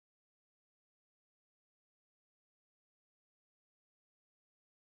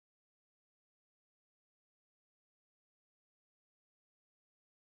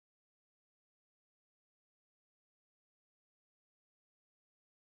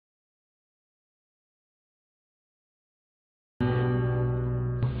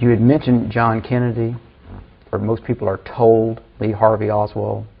You had mentioned John Kennedy, or most people are told Lee Harvey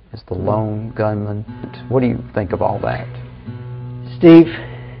Oswald is the lone gunman. What do you think of all that? Steve,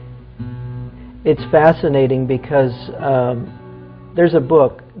 it's fascinating because there's a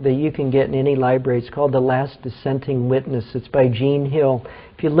book that you can get in any library. It's called The Last Dissenting Witness. It's by Jean Hill.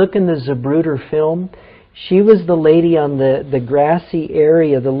 If you look in the Zapruder film, she was the lady on the grassy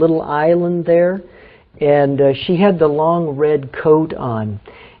area, the little island there, and she had the long red coat on.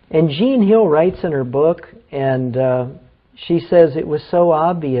 And Jean Hill writes in her book, and she says it was so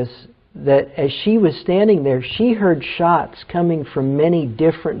obvious that as she was standing there, she heard shots coming from many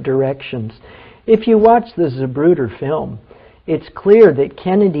different directions. If you watch the Zapruder film, it's clear that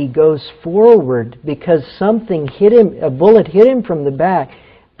Kennedy goes forward because something hit him, a bullet hit him from the back,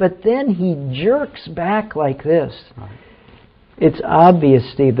 but then he jerks back like this. It's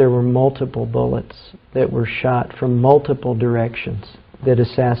obvious, Steve, there were multiple bullets that were shot from multiple directions that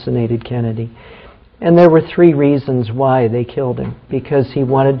assassinated Kennedy. And there were 3 reasons why they killed him. Because he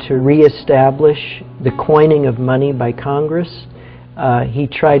wanted to reestablish the coining of money by Congress. He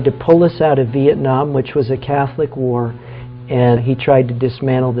tried to pull us out of Vietnam, which was a Catholic war. And he tried to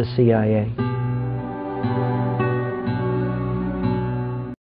dismantle the CIA.